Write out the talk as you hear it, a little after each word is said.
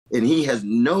And he has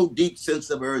no deep sense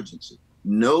of urgency,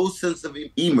 no sense of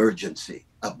emergency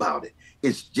about it.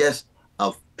 It's just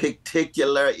a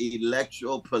particular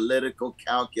electoral political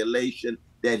calculation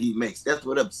that he makes. That's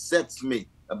what upsets me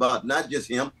about not just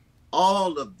him,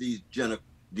 all of these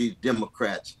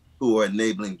Democrats who are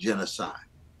enabling genocide.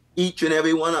 Each and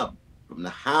every one of them, from the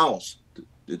House to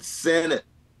the Senate,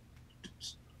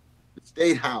 the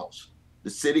State House, the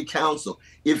City Council.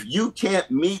 If you can't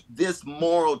meet this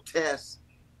moral test,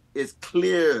 it's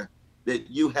clear that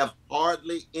you have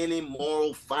hardly any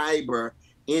moral fiber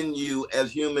in you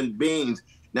as human beings.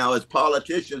 Now, as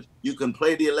politicians, you can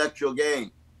play the electoral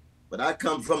game. But I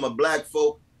come from a black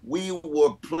folk. We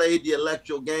were played the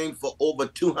electoral game for over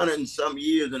 200 and some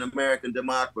years in American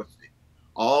democracy.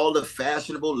 All the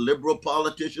fashionable liberal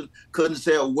politicians couldn't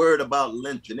say a word about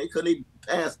lynching. They couldn't even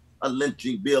pass a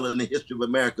lynching bill in the history of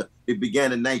America. It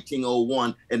began in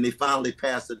 1901, and they finally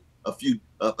passed it a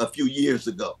few years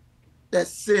ago.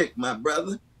 That's sick, my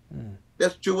brother.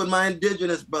 That's true with my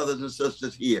indigenous brothers and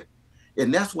sisters here.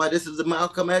 And that's why this is the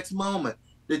Malcolm X moment.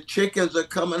 The chickens are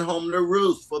coming home to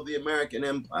roost for the American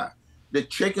empire. The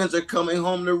chickens are coming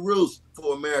home to roost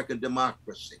for American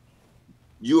democracy.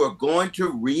 You are going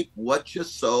to reap what you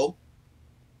sow.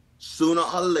 Sooner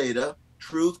or later,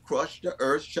 truth crushed to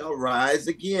earth shall rise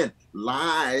again.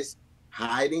 Lies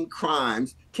hiding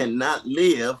crimes cannot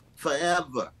live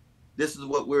forever. This is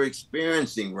what we're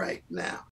experiencing right now.